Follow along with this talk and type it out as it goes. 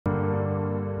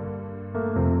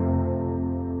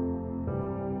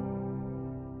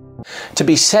To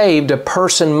be saved, a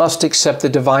person must accept the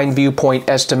divine viewpoint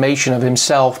estimation of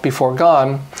himself before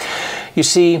God. You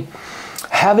see,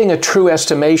 having a true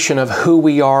estimation of who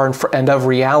we are and of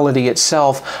reality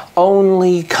itself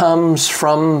only comes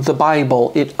from the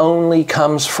Bible. It only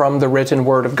comes from the written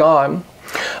Word of God.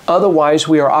 Otherwise,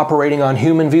 we are operating on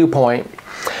human viewpoint.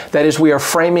 That is, we are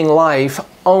framing life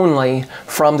only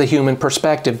from the human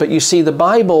perspective. But you see, the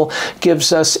Bible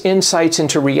gives us insights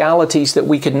into realities that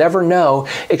we could never know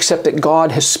except that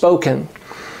God has spoken.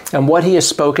 And what He has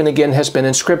spoken, again, has been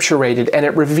inscripturated, and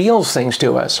it reveals things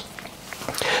to us.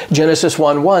 Genesis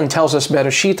 1:1 tells us,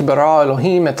 Bereshit bara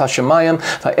Elohim et hashamayim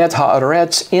va'et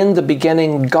ha'aretz. In the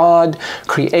beginning, God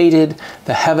created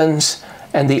the heavens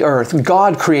and the earth.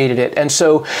 God created it. And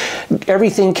so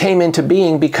everything came into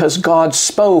being because God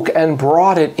spoke and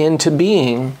brought it into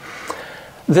being.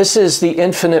 This is the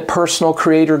infinite personal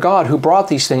creator God who brought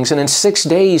these things. And in 6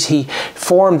 days, He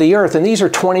formed the earth. And these are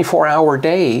 24-hour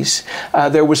days.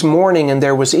 There was morning and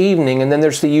there was evening. And then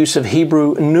there's the use of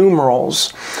Hebrew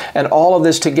numerals. And all of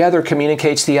this together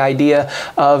communicates the idea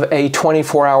of a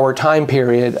 24-hour time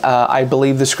period. I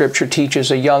believe the Scripture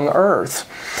teaches a young earth.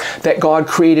 That God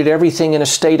created everything in a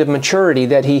state of maturity.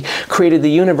 That He created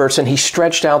the universe and He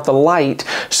stretched out the light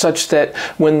such that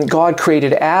when God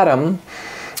created Adam,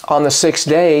 on the sixth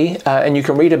day, and you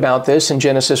can read about this in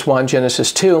Genesis 1,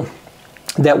 Genesis 2,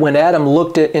 that when Adam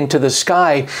looked into the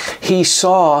sky, he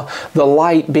saw the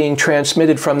light being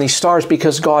transmitted from these stars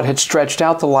because God had stretched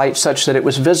out the light such that it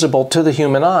was visible to the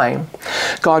human eye.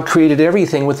 God created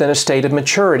everything within a state of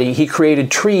maturity. He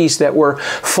created trees that were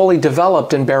fully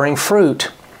developed and bearing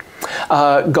fruit.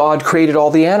 God created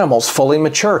all the animals fully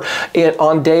mature.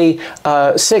 On day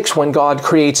 6, when God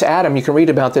creates Adam, you can read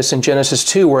about this in Genesis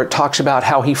 2, where it talks about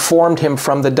how He formed him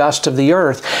from the dust of the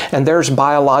earth. And there's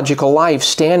biological life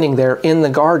standing there in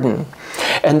the garden.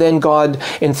 And then God,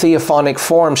 in theophanic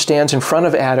form, stands in front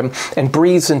of Adam and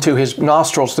breathes into his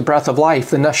nostrils the breath of life,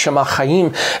 the neshama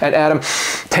chayim. And Adam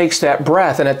takes that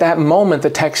breath. And at that moment, the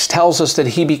text tells us that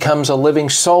he becomes a living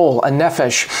soul, a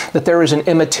nephesh, that there is an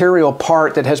immaterial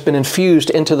part that has been infused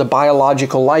into the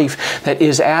biological life that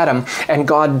is Adam. And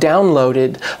God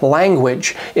downloaded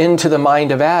language into the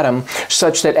mind of Adam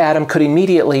such that Adam could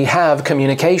immediately have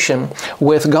communication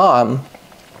with God.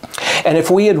 And if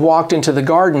we had walked into the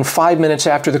garden 5 minutes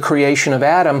after the creation of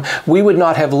Adam, we would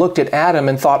not have looked at Adam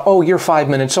and thought, oh, you're 5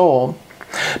 minutes old.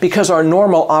 Because our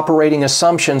normal operating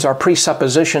assumptions, our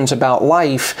presuppositions about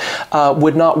life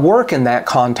would not work in that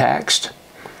context.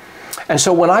 And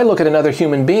so when I look at another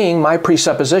human being, my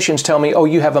presuppositions tell me, oh,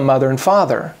 you have a mother and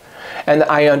father. And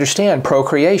I understand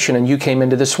procreation, and you came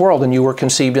into this world and you were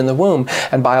conceived in the womb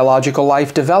and biological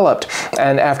life developed.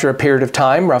 And after a period of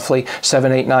time, roughly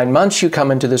 7, 8, 9 months, you come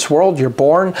into this world, you're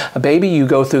born a baby, you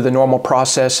go through the normal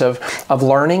process of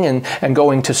learning and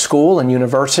going to school and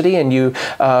university, and you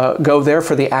go there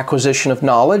for the acquisition of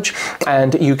knowledge,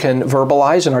 and you can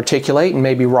verbalize and articulate and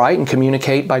maybe write and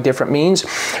communicate by different means.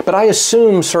 But I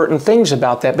assume certain things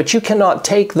about that, but you cannot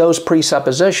take those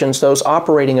presuppositions, those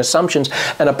operating assumptions,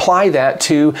 and apply that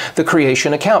to the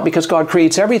creation account, because God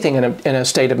creates everything in a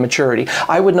state of maturity.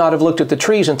 I would not have looked at the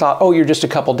trees and thought, oh, you're just a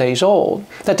couple days old.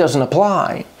 That doesn't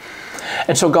apply.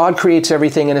 And so God creates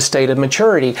everything in a state of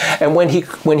maturity. And when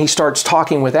he starts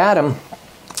talking with Adam,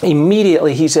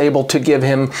 immediately He's able to give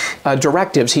him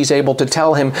directives. He's able to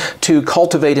tell him to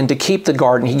cultivate and to keep the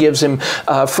garden. He gives him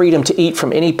freedom to eat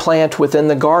from any plant within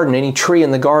the garden, any tree in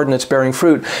the garden that's bearing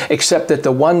fruit, except that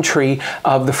the one tree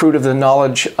of the fruit of the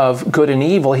knowledge of good and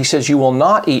evil, He says, you will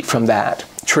not eat from that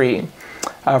tree.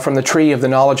 From the tree of the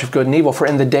knowledge of good and evil, for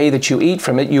in the day that you eat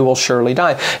from it, you will surely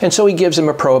die. And so He gives him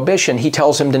a prohibition. He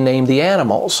tells him to name the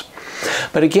animals.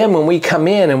 But again, when we come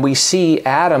in and we see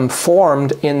Adam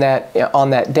formed on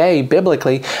that day,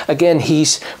 biblically, again,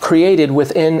 he's created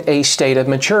within a state of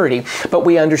maturity. But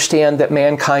we understand that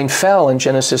mankind fell in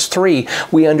Genesis 3.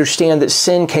 We understand that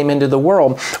sin came into the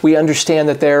world. We understand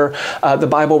that the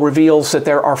Bible reveals that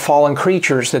there are fallen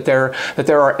creatures, that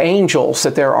there are angels,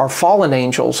 that there are fallen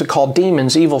angels called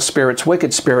demons, evil spirits,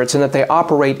 wicked spirits, and that they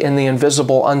operate in the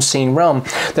invisible, unseen realm,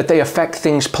 that they affect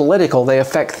things political, they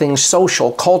affect things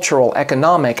social, cultural,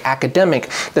 economic, academic,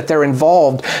 that they're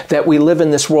involved, that we live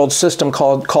in this world system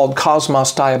called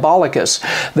cosmos diabolicus,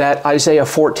 that Isaiah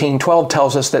 14:12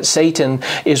 tells us that Satan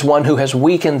is one who has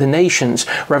weakened the nations.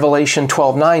 Revelation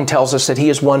 12:9 tells us that he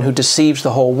is one who deceives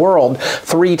the whole world.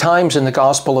 3 times in the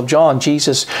Gospel of John,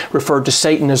 Jesus referred to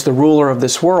Satan as the ruler of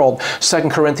this world.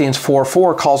 2 Corinthians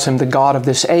 4:4 calls him the god of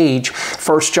this age.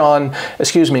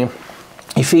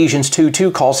 Ephesians 2:2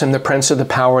 calls him the prince of the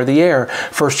power of the air.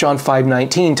 1 John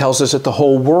 5:19 tells us that the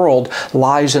whole world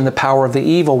lies in the power of the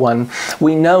evil one.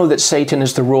 We know that Satan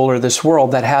is the ruler of this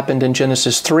world. That happened in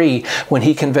Genesis 3 when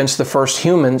he convinced the first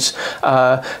humans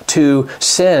to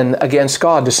sin against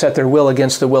God, to set their will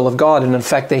against the will of God. And in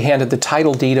fact, they handed the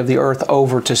title deed of the earth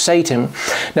over to Satan.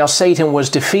 Now, Satan was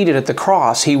defeated at the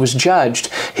cross. He was judged.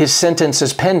 His sentence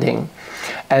is pending.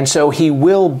 And so he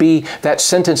will be, that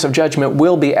sentence of judgment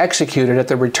will be executed at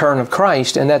the return of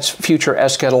Christ, and that's future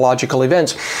eschatological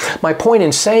events. My point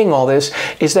in saying all this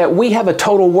is that we have a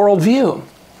total worldview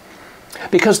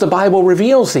because the Bible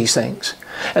reveals these things.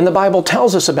 And the Bible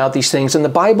tells us about these things, and the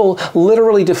Bible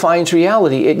literally defines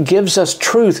reality. It gives us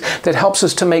truth that helps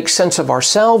us to make sense of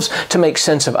ourselves, to make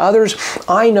sense of others.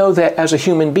 I know that as a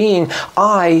human being,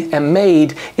 I am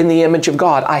made in the image of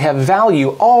God. I have value.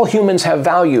 All humans have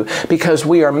value because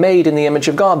we are made in the image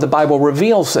of God. The Bible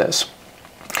reveals this.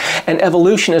 And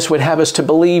evolutionists would have us to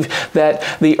believe that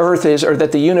the earth is, or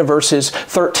that the universe is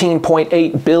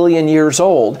 13.8 billion years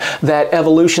old, that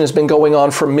evolution has been going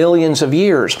on for millions of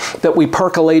years, that we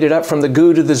percolated up from the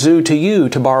goo to the zoo to you,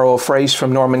 to borrow a phrase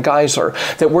from Norman Geisler,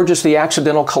 that we're just the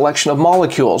accidental collection of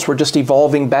molecules, we're just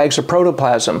evolving bags of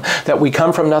protoplasm, that we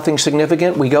come from nothing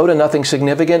significant, we go to nothing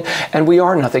significant, and we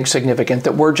are nothing significant,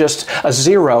 that we're just a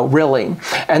zero, really.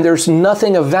 And there's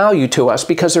nothing of value to us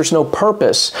because there's no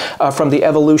purpose from the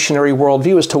evolutionary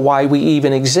worldview as to why we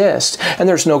even exist. And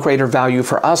there's no greater value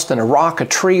for us than a rock, a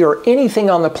tree, or anything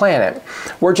on the planet.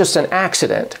 We're just an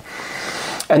accident.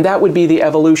 And that would be the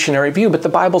evolutionary view. But the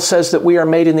Bible says that we are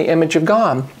made in the image of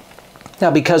God.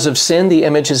 Now, because of sin, the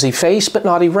image is effaced but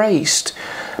not erased.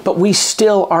 But we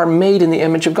still are made in the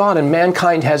image of God, and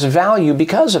mankind has value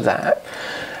because of that.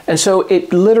 And so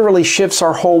it literally shifts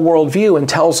our whole worldview and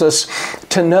tells us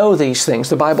to know these things.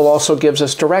 The Bible also gives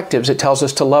us directives. It tells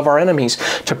us to love our enemies,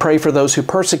 to pray for those who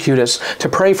persecute us, to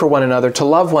pray for one another, to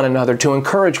love one another, to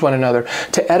encourage one another,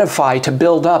 to edify, to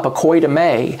build up,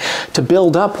 koidomai, to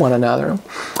build up one another.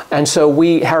 And so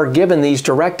we are given these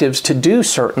directives to do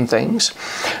certain things.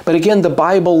 But again, the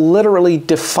Bible literally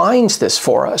defines this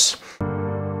for us.